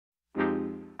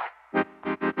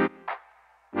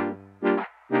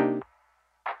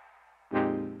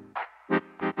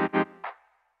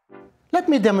Let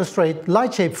me demonstrate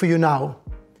LightShape for you now.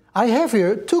 I have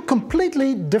here two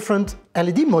completely different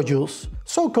LED modules,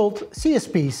 so-called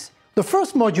CSPs. The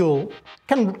first module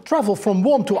can travel from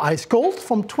warm to ice cold,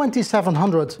 from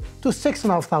 2700 to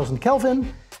 6500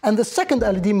 Kelvin, and the second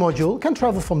LED module can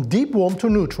travel from deep warm to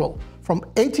neutral, from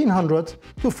 1800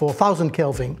 to 4000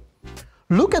 Kelvin.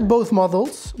 Look at both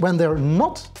models when they're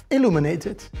not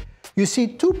illuminated. You see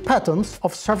two patterns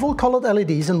of several colored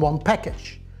LEDs in one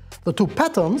package. The two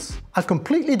patterns are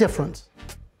completely different.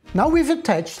 Now we've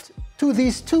attached to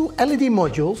these two LED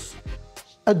modules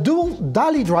a dual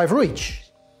DALI driver each.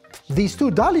 These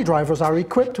two DALI drivers are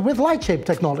equipped with LightShape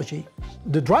technology.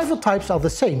 The driver types are the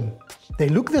same. They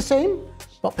look the same,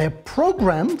 but they're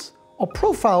programmed or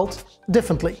profiled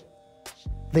differently.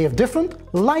 They have different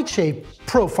LightShape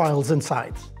profiles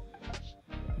inside.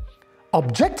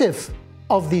 Objective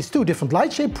of these two different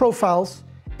LightShape profiles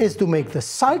is to make the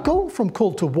cycle from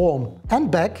cold to warm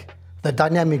and back, the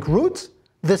dynamic route,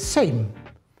 the same.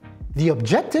 The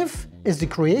objective is the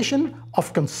creation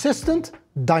of consistent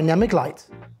dynamic light.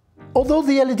 Although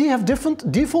the LED have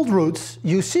different default routes,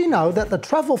 you see now that the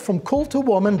travel from cold to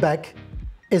warm and back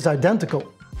is identical.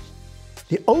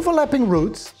 The overlapping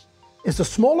route is the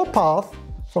smaller path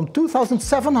from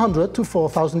 2700 to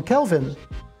 4000 Kelvin.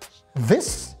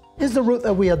 This is the route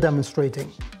that we are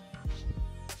demonstrating.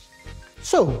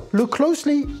 So, look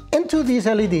closely into these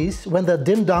LEDs when they're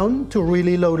dimmed down to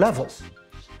really low levels.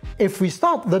 If we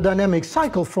start the dynamic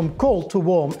cycle from cold to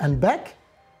warm and back,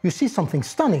 you see something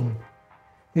stunning.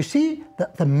 You see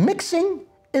that the mixing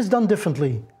is done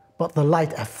differently, but the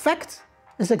light effect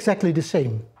is exactly the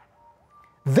same.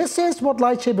 This is what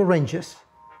LightShape arranges.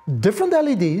 Different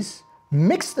LEDs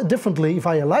mixed differently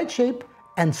via LightShape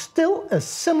and still a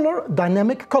similar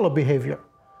dynamic color behavior.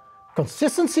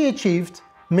 Consistency achieved,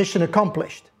 mission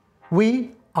accomplished.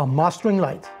 We are mastering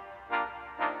light.